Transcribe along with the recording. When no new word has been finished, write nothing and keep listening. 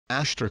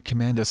Ashtar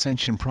Command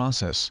Ascension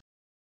Process.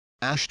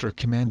 Ashtar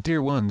Command.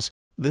 Dear ones,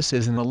 this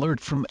is an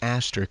alert from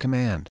Ashtar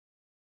Command.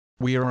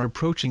 We are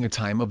approaching a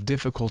time of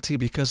difficulty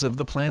because of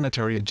the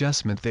planetary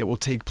adjustment that will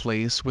take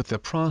place with the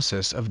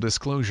process of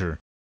disclosure.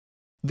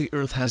 The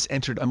Earth has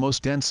entered a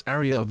most dense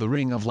area of the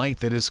ring of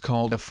light that is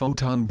called a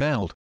photon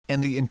belt,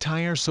 and the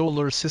entire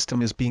solar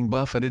system is being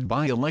buffeted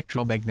by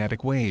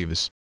electromagnetic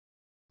waves.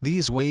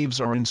 These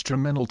waves are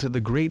instrumental to the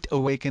Great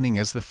Awakening,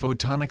 as the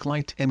photonic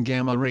light and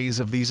gamma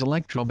rays of these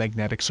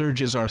electromagnetic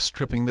surges are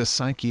stripping the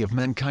psyche of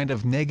mankind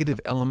of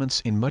negative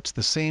elements in much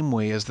the same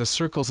way as the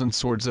circles and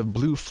swords of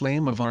blue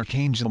flame of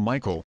Archangel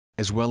Michael,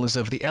 as well as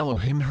of the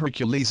Elohim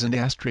Hercules and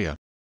Astrea.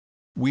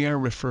 We are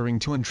referring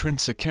to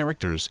intrinsic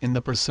characters in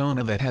the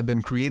persona that have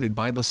been created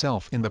by the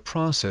self in the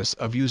process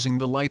of using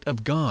the light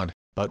of God,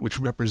 but which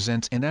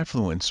represents an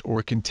effluence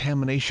or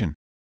contamination.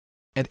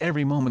 At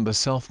every moment the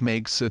self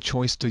makes a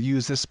choice to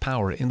use this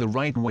power in the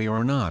right way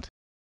or not.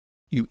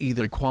 You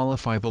either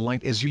qualify the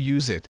light as you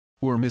use it,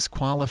 or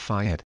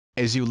misqualify it,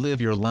 as you live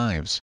your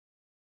lives.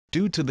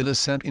 Due to the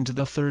descent into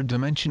the third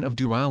dimension of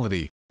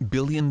duality,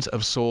 billions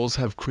of souls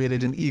have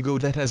created an ego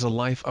that has a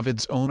life of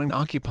its own and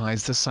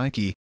occupies the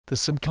psyche, the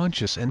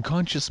subconscious and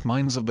conscious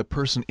minds of the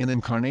person in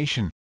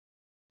incarnation.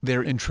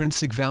 Their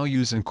intrinsic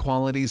values and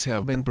qualities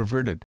have been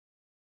perverted.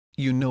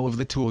 You know of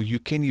the tool you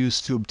can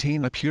use to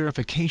obtain a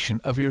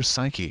purification of your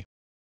psyche.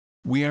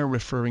 We are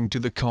referring to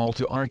the call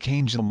to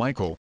Archangel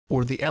Michael,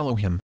 or the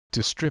Elohim,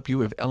 to strip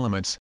you of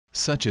elements,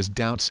 such as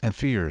doubts and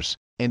fears,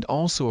 and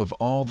also of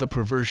all the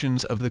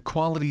perversions of the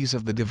qualities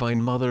of the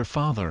Divine Mother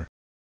Father.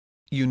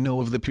 You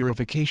know of the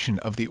purification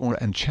of the aura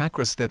and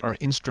chakras that are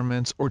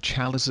instruments or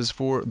chalices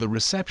for the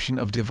reception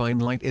of divine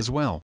light as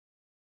well.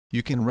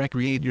 You can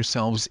recreate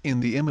yourselves in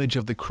the image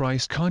of the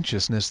Christ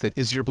consciousness that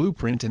is your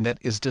blueprint and that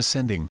is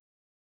descending.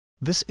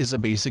 This is a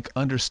basic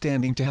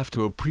understanding to have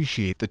to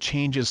appreciate the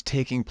changes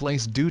taking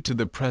place due to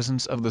the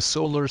presence of the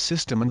solar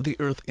system and the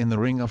Earth in the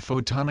ring of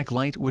photonic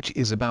light, which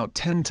is about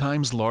 10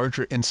 times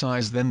larger in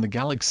size than the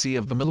galaxy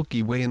of the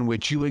Milky Way in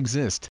which you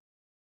exist.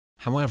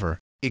 However,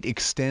 it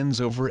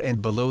extends over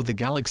and below the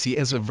galaxy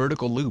as a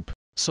vertical loop,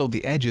 so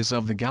the edges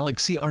of the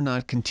galaxy are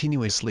not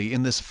continuously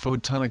in this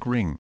photonic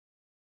ring.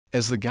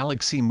 As the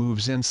galaxy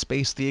moves in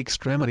space, the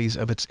extremities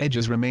of its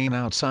edges remain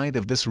outside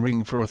of this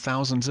ring for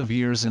thousands of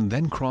years and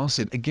then cross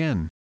it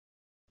again.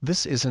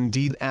 This is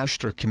indeed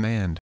Ashtar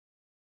Command.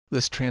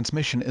 This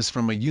transmission is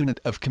from a unit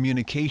of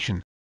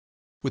communication.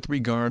 With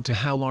regard to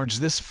how large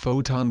this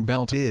photon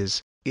belt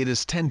is, it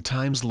is 10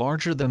 times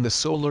larger than the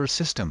solar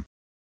system.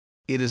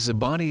 It is a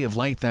body of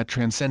light that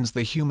transcends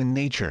the human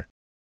nature.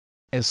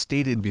 As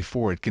stated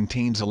before, it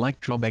contains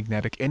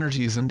electromagnetic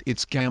energies and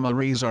its gamma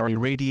rays are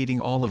irradiating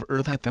all of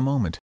Earth at the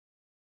moment.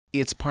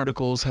 Its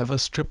particles have a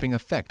stripping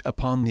effect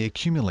upon the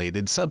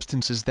accumulated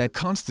substances that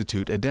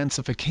constitute a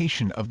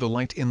densification of the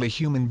light in the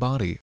human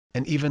body,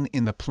 and even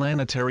in the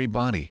planetary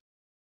body.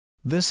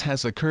 This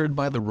has occurred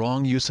by the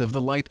wrong use of the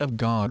light of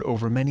God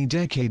over many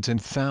decades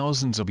and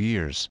thousands of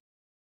years.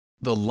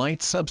 The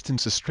light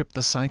substances strip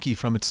the psyche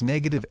from its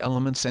negative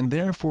elements and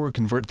therefore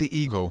convert the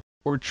ego,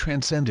 or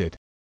transcend it.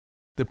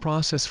 The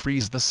process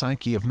frees the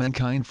psyche of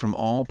mankind from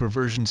all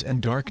perversions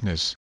and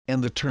darkness,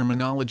 and the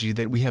terminology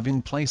that we have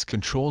in place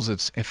controls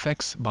its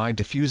effects by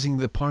diffusing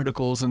the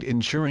particles and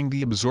ensuring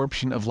the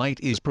absorption of light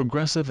is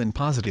progressive and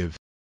positive.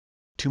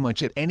 Too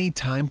much at any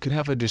time could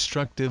have a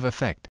destructive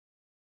effect.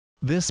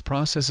 This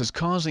process is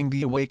causing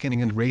the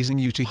awakening and raising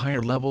you to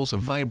higher levels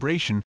of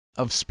vibration,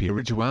 of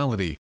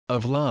spirituality,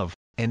 of love,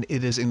 and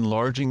it is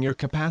enlarging your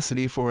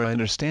capacity for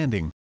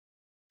understanding.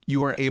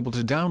 You are able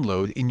to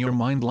download in your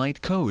mind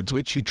light codes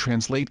which you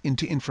translate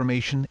into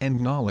information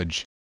and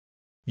knowledge.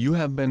 You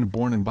have been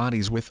born in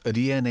bodies with a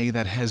DNA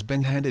that has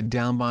been handed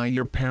down by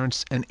your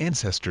parents and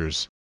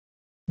ancestors.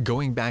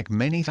 Going back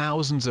many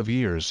thousands of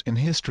years in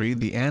history,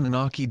 the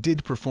Anunnaki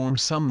did perform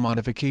some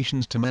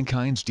modifications to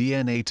mankind's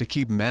DNA to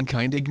keep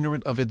mankind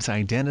ignorant of its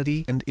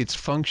identity and its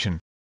function.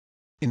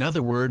 In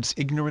other words,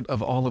 ignorant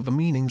of all of the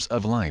meanings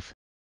of life.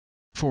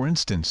 For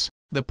instance,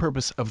 the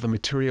purpose of the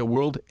material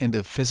world and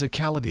of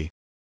physicality.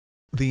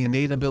 The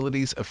innate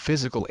abilities of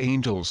physical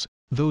angels,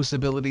 those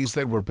abilities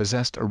that were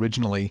possessed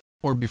originally,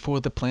 or before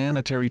the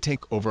planetary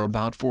takeover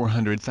about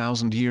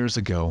 400,000 years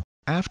ago,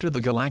 after the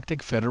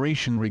Galactic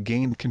Federation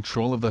regained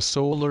control of the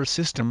solar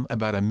system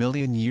about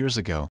 1,000,000 years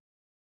ago.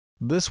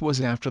 This was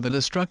after the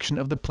destruction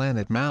of the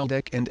planet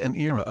Maldek and an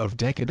era of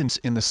decadence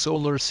in the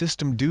solar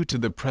system due to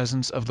the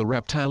presence of the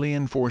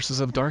reptilian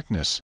forces of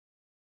darkness.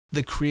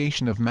 The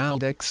creation of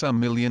Maldek some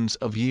millions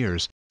of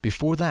years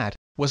before that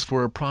was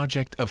for a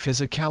project of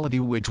physicality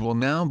which will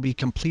now be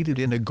completed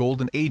in a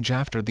golden age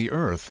after the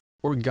Earth,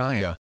 or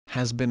Gaia,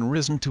 has been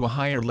risen to a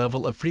higher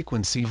level of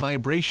frequency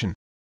vibration.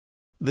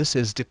 This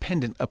is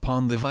dependent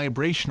upon the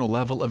vibrational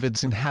level of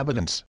its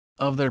inhabitants,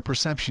 of their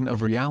perception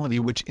of reality,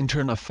 which in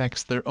turn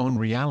affects their own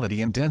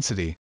reality and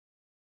density.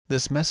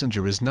 This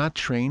messenger is not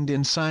trained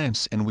in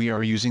science and we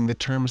are using the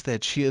terms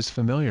that she is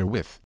familiar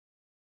with.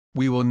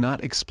 We will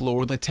not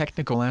explore the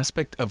technical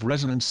aspect of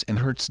resonance and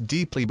hertz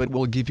deeply, but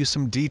will give you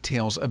some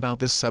details about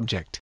this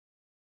subject.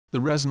 The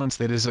resonance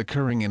that is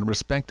occurring in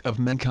respect of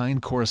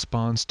mankind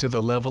corresponds to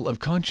the level of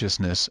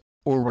consciousness,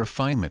 or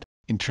refinement,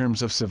 in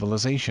terms of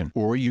civilization,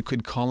 or you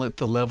could call it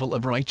the level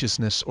of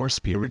righteousness or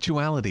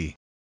spirituality.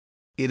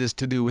 It is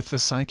to do with the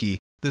psyche,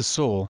 the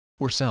soul,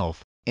 or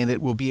self, and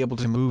it will be able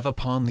to move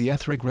upon the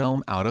etheric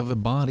realm out of the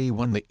body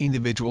when the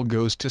individual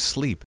goes to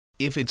sleep,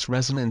 if its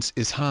resonance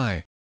is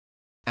high.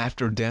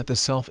 After death, the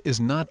self is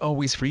not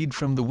always freed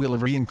from the will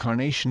of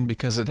reincarnation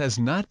because it has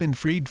not been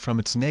freed from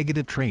its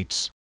negative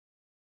traits.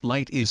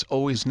 Light is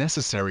always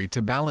necessary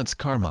to balance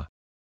karma.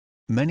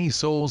 Many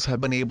souls have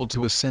been able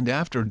to ascend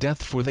after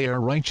death for they are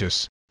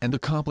righteous, and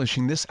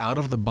accomplishing this out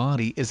of the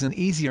body is an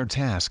easier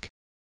task.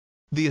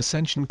 The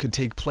ascension could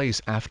take place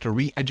after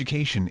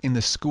re-education in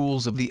the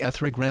schools of the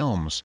etheric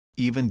realms,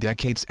 even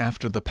decades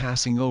after the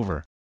passing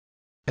over.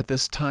 At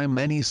this time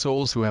many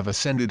souls who have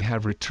ascended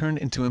have returned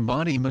into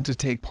embodiment to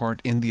take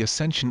part in the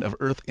ascension of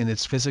Earth in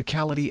its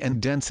physicality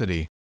and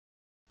density.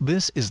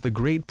 This is the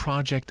great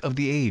project of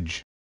the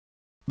age.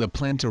 The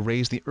plan to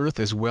raise the Earth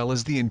as well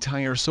as the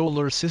entire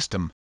solar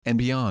system, and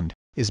beyond,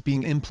 is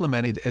being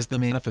implemented as the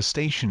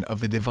manifestation of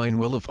the divine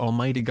will of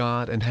Almighty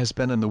God and has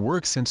been in the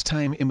works since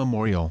time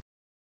immemorial.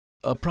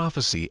 A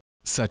prophecy,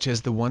 such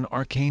as the one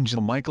Archangel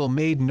Michael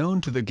made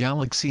known to the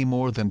galaxy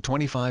more than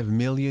 25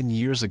 million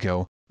years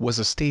ago, was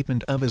a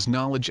statement of his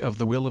knowledge of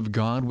the will of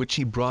God which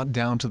he brought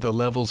down to the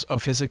levels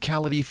of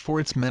physicality for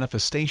its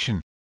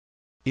manifestation.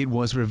 It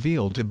was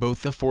revealed to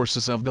both the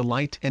forces of the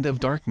light and of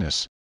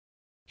darkness.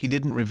 He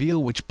didn't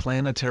reveal which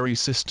planetary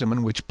system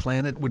and which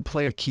planet would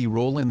play a key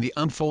role in the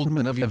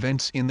unfoldment of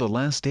events in the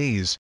last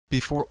days,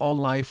 before all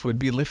life would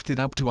be lifted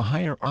up to a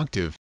higher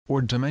octave,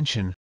 or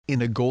dimension,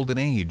 in a golden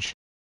age.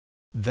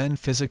 Then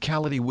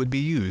physicality would be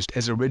used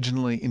as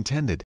originally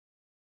intended.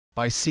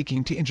 By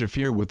seeking to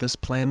interfere with this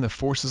plan, the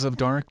forces of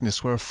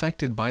darkness were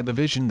affected by the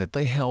vision that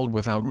they held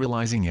without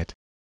realizing it.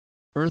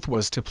 Earth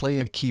was to play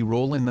a key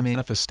role in the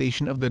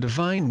manifestation of the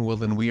divine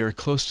will, and we are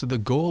close to the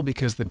goal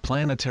because the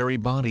planetary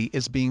body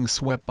is being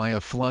swept by a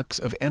flux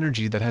of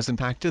energy that has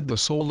impacted the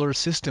solar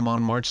system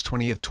on March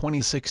 20,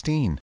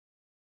 2016.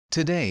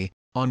 Today,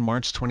 on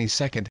March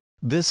 22,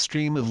 this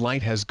stream of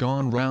light has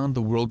gone round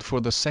the world for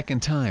the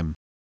second time.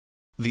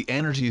 The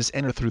energies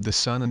enter through the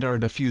Sun and are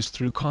diffused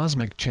through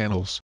cosmic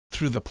channels,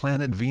 through the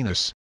planet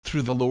Venus,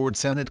 through the Lord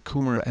Sanat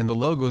Kumara and the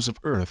logos of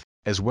Earth,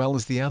 as well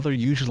as the other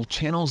usual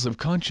channels of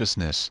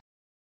consciousness.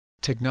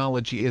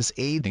 Technology is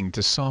aiding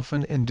to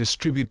soften and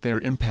distribute their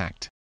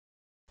impact.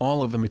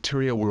 All of the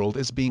material world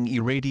is being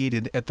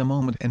irradiated at the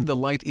moment, and the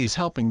light is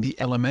helping the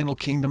elemental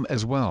kingdom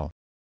as well.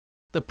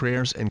 The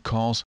prayers and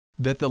calls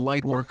that the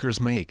light workers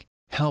make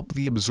help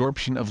the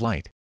absorption of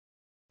light.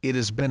 It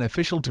is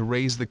beneficial to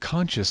raise the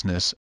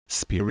consciousness,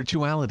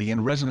 spirituality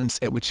and resonance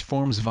at which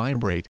forms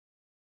vibrate.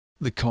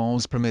 The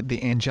calls permit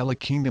the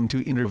angelic kingdom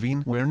to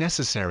intervene where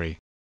necessary.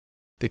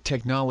 The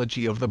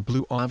technology of the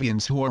blue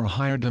AVIANS, who are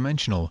higher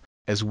dimensional,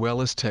 as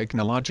well as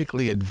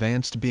technologically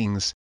advanced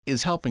beings,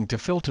 is helping to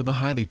filter the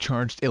highly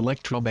charged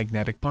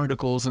electromagnetic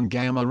particles and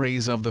gamma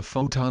rays of the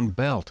photon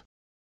belt.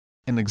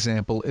 An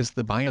example is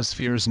the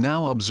biospheres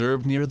now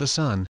observed near the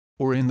Sun,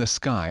 or in the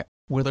sky,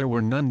 where there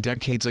were none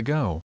decades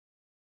ago.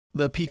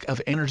 The peak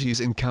of energies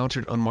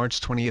encountered on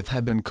March 20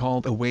 have been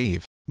called a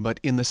wave, but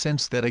in the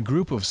sense that a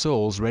group of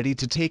souls ready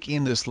to take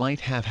in this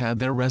light have had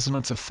their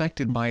resonance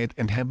affected by it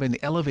and have been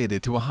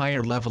elevated to a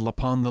higher level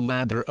upon the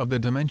ladder of the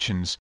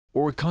dimensions,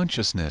 or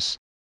consciousness.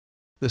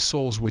 The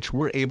souls which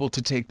were able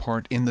to take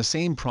part in the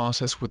same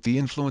process with the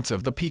influence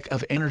of the peak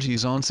of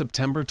energies on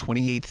September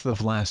 28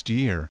 of last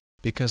year,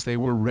 because they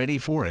were ready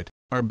for it,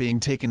 are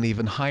being taken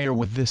even higher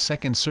with this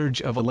second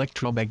surge of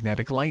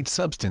electromagnetic light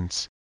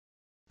substance.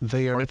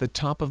 They are at the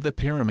top of the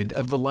pyramid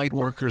of the light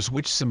workers,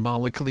 which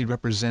symbolically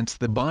represents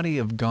the body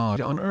of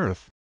God on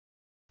earth.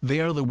 They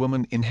are the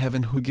woman in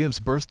heaven who gives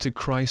birth to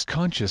Christ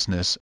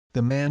consciousness,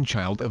 the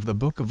man-child of the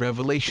book of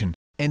Revelation,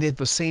 and at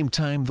the same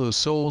time those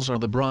souls are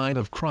the bride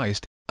of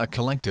Christ, a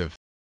collective.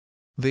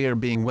 They are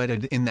being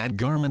wedded in that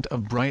garment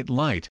of bright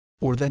light,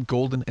 or that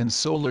golden and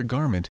solar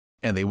garment,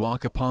 and they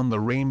walk upon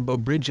the rainbow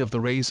bridge of the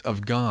rays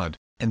of God,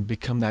 and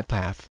become that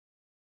path.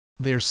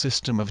 Their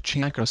system of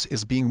chakras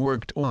is being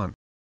worked on.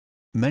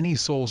 Many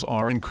souls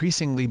are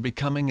increasingly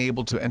becoming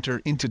able to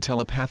enter into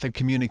telepathic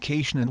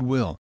communication and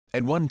will,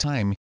 at one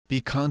time,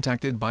 be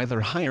contacted by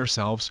their higher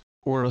selves,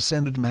 or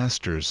ascended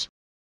masters.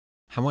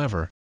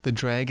 However, the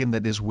dragon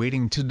that is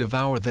waiting to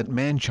devour that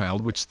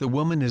man-child which the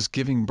woman is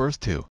giving birth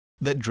to,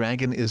 that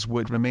dragon is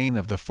what remain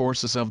of the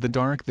forces of the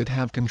dark that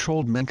have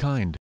controlled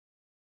mankind.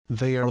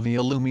 They are the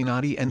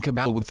Illuminati and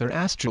Cabal with their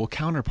astral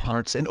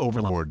counterparts and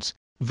overlords,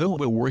 though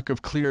the work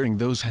of clearing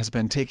those has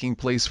been taking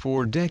place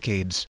for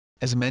decades,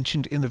 as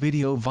mentioned in the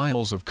video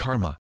Vials of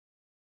Karma.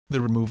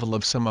 The removal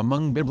of some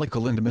among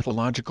biblical and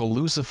mythological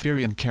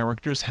Luciferian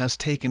characters has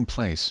taken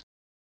place.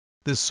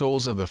 The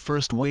souls of the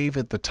first wave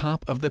at the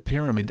top of the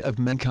pyramid of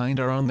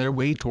mankind are on their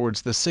way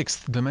towards the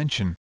sixth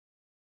dimension.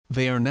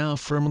 They are now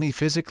firmly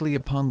physically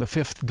upon the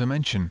fifth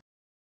dimension.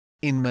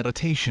 In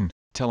meditation,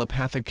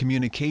 telepathic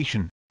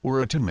communication, or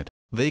attunement,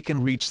 they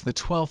can reach the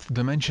 12th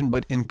dimension,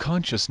 but in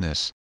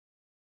consciousness.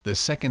 The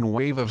second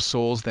wave of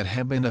souls that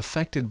have been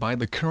affected by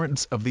the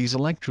currents of these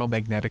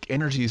electromagnetic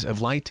energies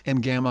of light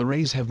and gamma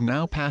rays have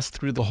now passed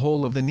through the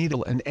hole of the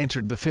needle and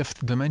entered the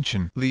fifth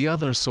dimension. The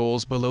other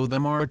souls below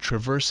them are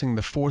traversing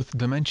the fourth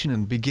dimension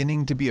and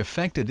beginning to be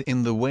affected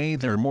in the way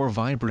their more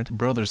vibrant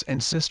brothers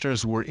and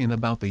sisters were in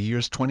about the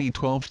years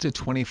 2012 to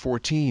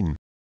 2014.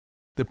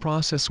 The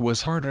process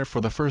was harder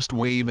for the first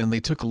wave and they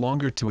took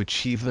longer to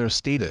achieve their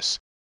status.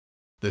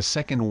 The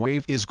second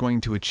wave is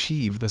going to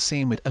achieve the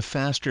same at a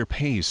faster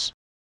pace.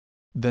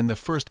 Then the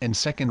first and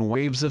second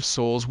waves of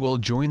souls will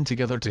join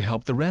together to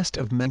help the rest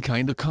of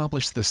mankind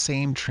accomplish the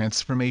same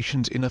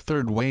transformations in a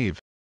third wave.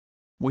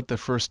 What the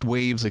first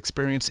waves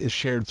experience is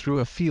shared through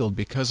a field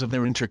because of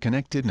their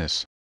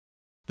interconnectedness.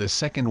 The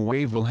second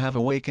wave will have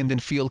awakened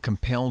and feel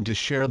compelled to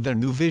share their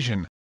new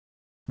vision.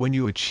 When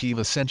you achieve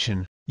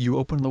ascension, you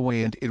open the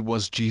way, and it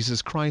was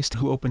Jesus Christ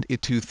who opened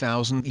it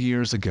 2,000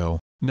 years ago,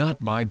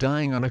 not by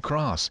dying on a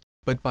cross,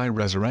 but by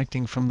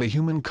resurrecting from the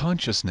human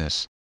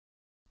consciousness.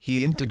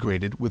 He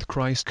integrated with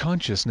Christ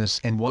consciousness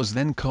and was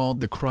then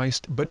called the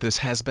Christ, but this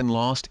has been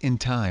lost in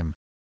time.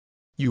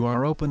 You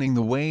are opening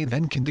the way,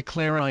 then can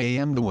declare, I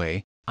am the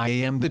way, I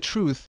am the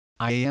truth,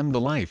 I am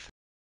the life.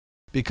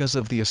 Because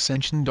of the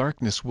ascension,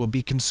 darkness will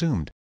be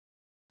consumed.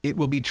 It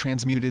will be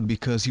transmuted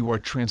because you are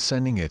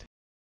transcending it.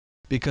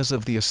 Because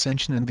of the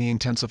ascension and the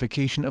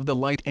intensification of the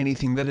light,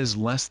 anything that is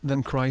less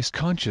than Christ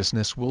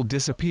consciousness will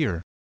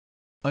disappear.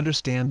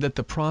 Understand that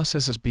the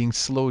process is being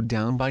slowed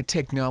down by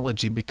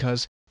technology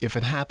because, if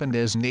it happened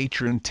as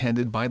nature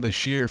intended, by the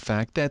sheer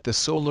fact that the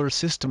solar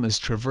system is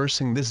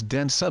traversing this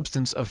dense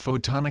substance of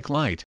photonic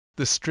light,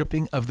 the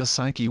stripping of the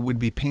psyche would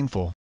be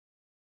painful.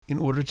 In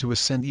order to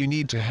ascend, you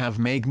need to have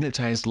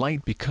magnetized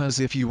light, because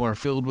if you are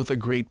filled with a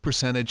great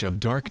percentage of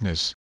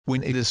darkness,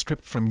 when it is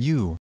stripped from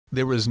you,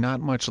 there is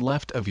not much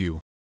left of you.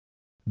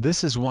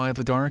 This is why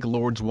the Dark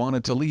Lords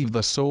wanted to leave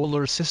the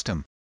solar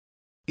system.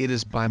 It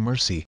is by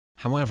mercy,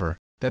 however,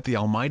 that the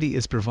Almighty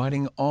is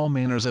providing all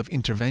manners of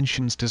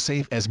interventions to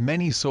save as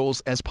many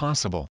souls as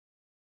possible.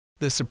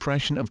 The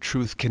suppression of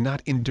truth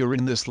cannot endure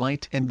in this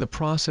light and the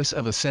process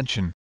of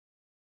ascension.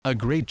 A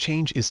great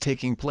change is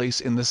taking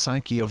place in the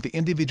psyche of the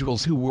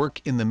individuals who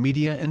work in the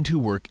media and who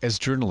work as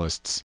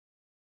journalists.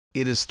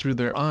 It is through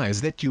their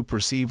eyes that you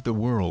perceive the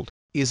world,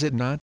 is it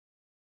not?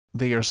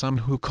 They are some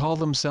who call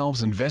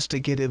themselves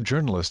investigative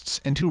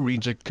journalists and who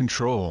reject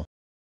control.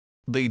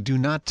 They do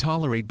not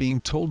tolerate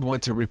being told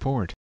what to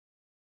report.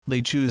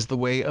 They choose the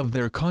way of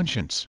their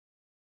conscience.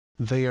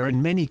 They are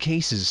in many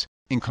cases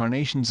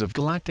incarnations of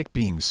galactic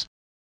beings.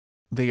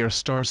 They are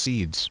star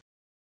seeds.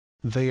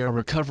 They are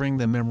recovering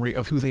the memory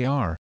of who they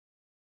are.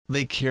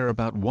 They care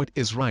about what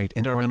is right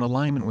and are in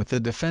alignment with the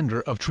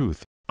defender of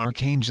truth,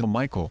 Archangel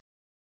Michael.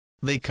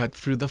 They cut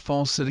through the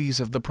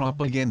falsities of the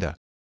propaganda.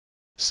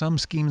 Some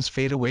schemes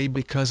fade away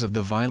because of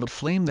the violet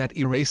flame that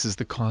erases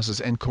the causes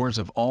and cores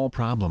of all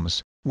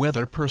problems,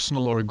 whether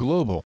personal or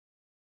global.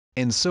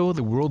 And so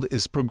the world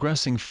is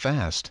progressing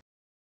fast.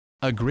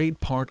 A great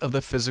part of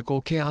the physical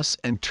chaos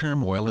and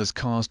turmoil is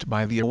caused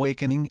by the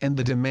awakening and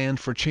the demand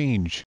for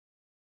change.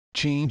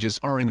 Changes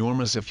are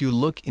enormous if you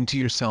look into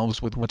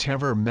yourselves with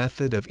whatever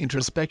method of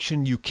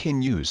introspection you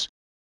can use.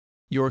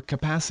 Your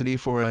capacity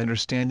for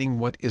understanding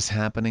what is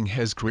happening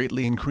has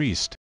greatly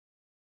increased.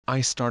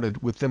 I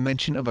started with the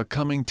mention of a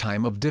coming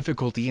time of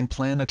difficulty in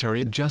planetary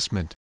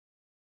adjustment.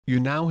 You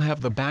now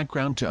have the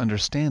background to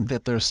understand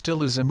that there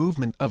still is a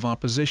movement of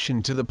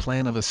opposition to the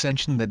plan of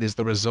ascension that is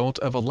the result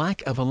of a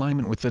lack of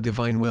alignment with the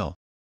divine will.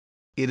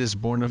 It is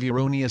born of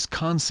erroneous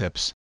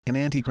concepts, an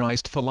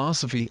antichrist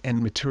philosophy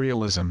and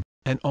materialism,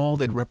 and all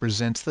that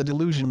represents the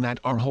delusion that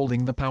are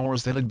holding the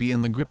powers that be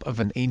in the grip of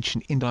an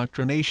ancient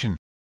indoctrination.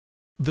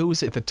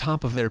 Those at the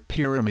top of their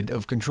pyramid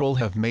of control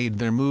have made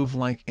their move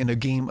like in a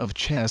game of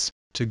chess,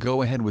 to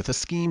go ahead with a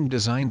scheme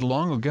designed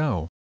long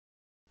ago.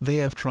 They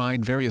have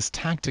tried various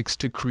tactics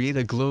to create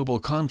a global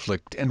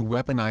conflict and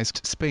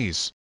weaponized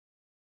space.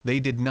 They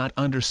did not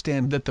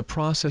understand that the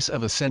process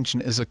of ascension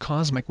is a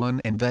cosmic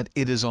one and that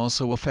it is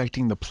also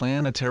affecting the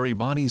planetary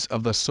bodies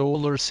of the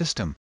solar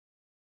system.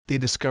 They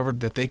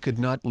discovered that they could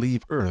not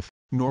leave Earth,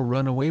 nor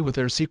run away with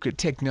their secret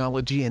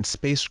technology and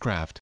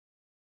spacecraft.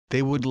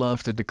 They would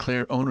love to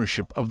declare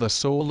ownership of the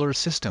solar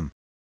system.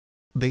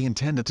 They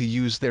intended to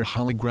use their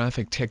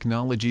holographic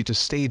technology to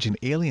stage an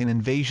alien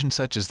invasion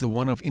such as the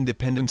one of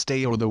Independence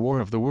Day or the War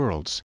of the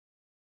Worlds.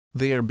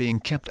 They are being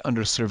kept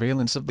under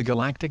surveillance of the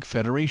Galactic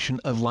Federation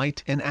of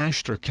Light and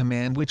Ashtar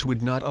Command, which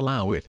would not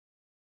allow it.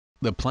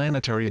 The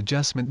planetary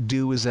adjustment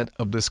due is that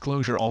of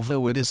disclosure,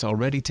 although it is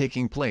already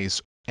taking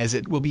place, as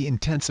it will be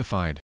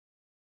intensified.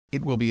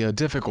 It will be a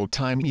difficult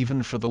time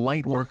even for the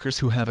light workers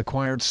who have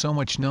acquired so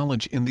much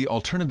knowledge in the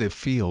alternative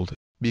field,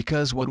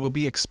 because what will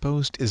be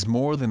exposed is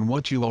more than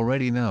what you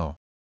already know.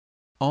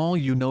 All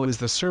you know is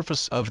the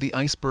surface of the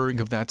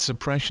iceberg of that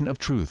suppression of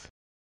truth.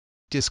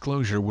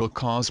 Disclosure will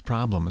cause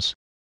problems.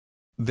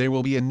 There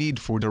will be a need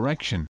for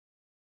direction.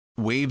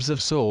 Waves of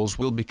souls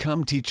will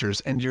become teachers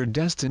and your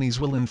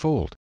destinies will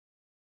unfold.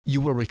 You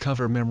will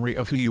recover memory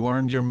of who you are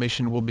and your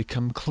mission will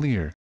become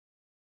clear.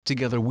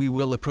 Together we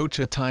will approach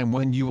a time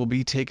when you will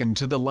be taken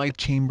to the light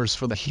chambers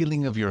for the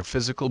healing of your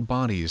physical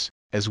bodies,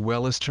 as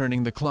well as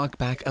turning the clock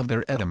back of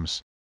their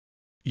atoms.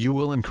 You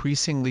will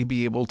increasingly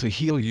be able to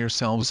heal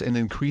yourselves and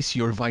increase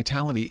your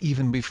vitality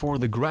even before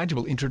the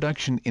gradual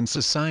introduction in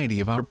society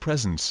of our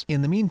presence.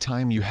 In the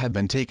meantime you have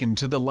been taken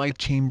to the light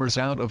chambers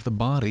out of the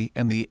body,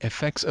 and the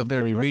effects of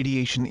their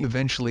irradiation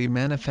eventually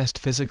manifest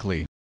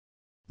physically.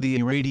 The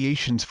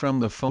irradiations from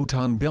the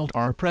photon belt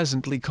are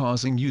presently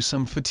causing you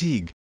some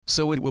fatigue,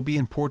 so it will be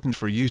important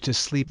for you to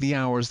sleep the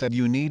hours that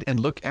you need and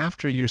look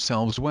after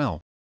yourselves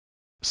well.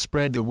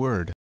 Spread the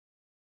word.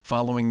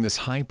 Following this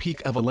high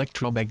peak of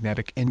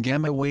electromagnetic and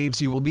gamma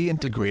waves, you will be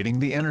integrating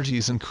the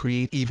energies and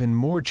create even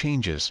more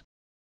changes.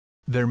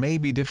 There may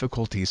be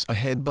difficulties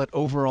ahead, but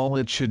overall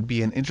it should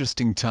be an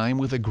interesting time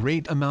with a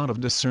great amount of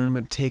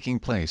discernment taking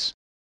place.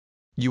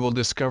 You will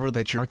discover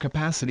that your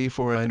capacity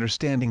for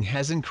understanding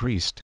has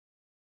increased.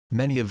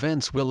 Many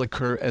events will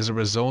occur as a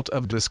result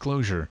of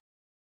disclosure.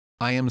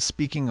 I am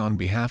speaking on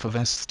behalf of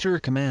Ashtar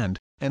Command,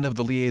 and of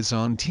the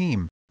liaison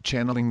team,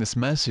 channeling this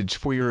message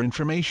for your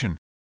information.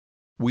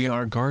 We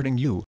are guarding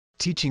you,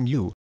 teaching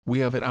you, we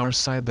have at our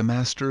side the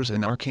masters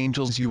and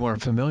archangels you are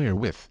familiar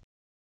with.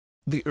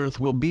 The earth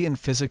will be in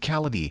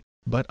physicality,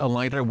 but a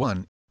lighter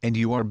one, and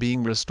you are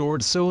being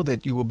restored so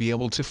that you will be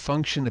able to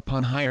function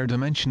upon higher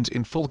dimensions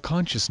in full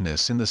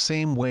consciousness in the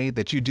same way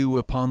that you do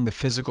upon the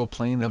physical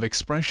plane of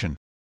expression.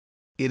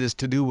 It is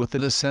to do with the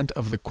descent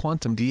of the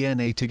quantum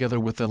DNA together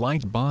with the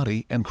light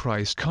body and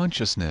Christ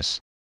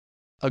consciousness.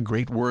 A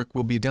great work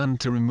will be done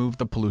to remove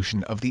the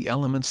pollution of the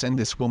elements, and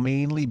this will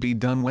mainly be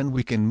done when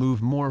we can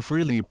move more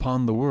freely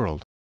upon the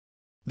world.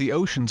 The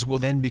oceans will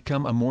then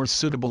become a more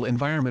suitable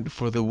environment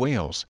for the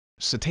whales,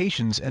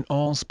 cetaceans and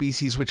all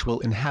species which will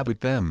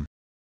inhabit them.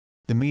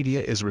 The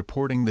media is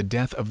reporting the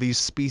death of these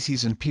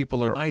species, and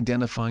people are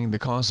identifying the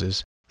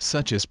causes,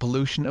 such as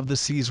pollution of the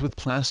seas with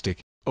plastic,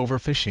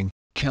 overfishing,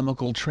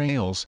 chemical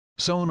trails,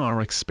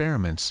 sonar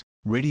experiments,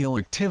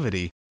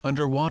 radioactivity,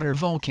 underwater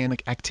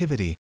volcanic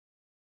activity.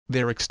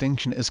 Their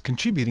extinction is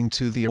contributing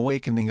to the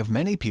awakening of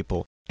many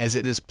people, as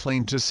it is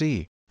plain to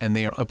see, and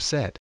they are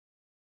upset.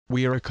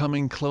 We are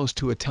coming close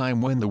to a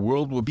time when the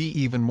world will be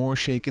even more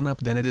shaken up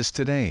than it is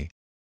today.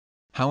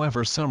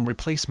 However, some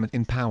replacement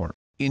in power,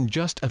 in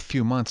just a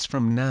few months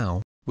from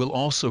now, will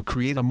also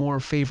create a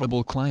more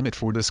favorable climate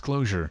for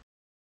disclosure.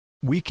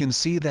 We can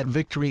see that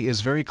victory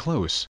is very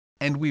close,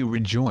 and we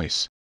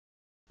rejoice.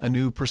 A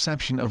new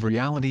perception of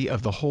reality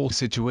of the whole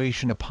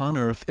situation upon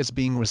earth is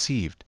being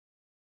received.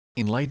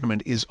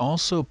 Enlightenment is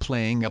also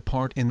playing a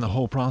part in the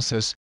whole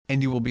process,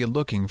 and you will be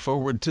looking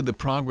forward to the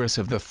progress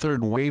of the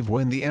third wave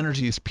when the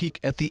energies peak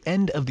at the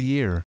end of the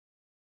year.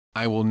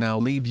 I will now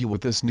leave you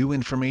with this new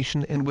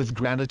information and with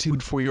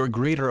gratitude for your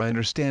greater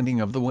understanding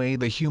of the way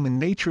the human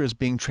nature is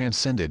being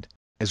transcended,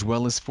 as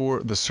well as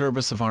for the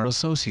service of our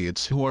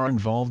associates who are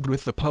involved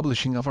with the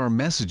publishing of our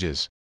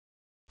messages.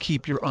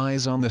 Keep your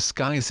eyes on the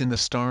skies and the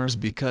stars,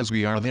 because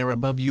we are there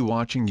above you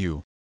watching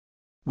you.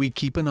 We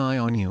keep an eye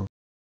on you.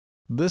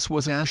 This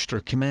was Ashtar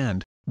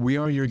Command. We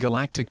are your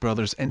galactic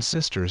brothers and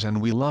sisters,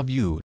 and we love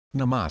you.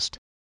 Namaste.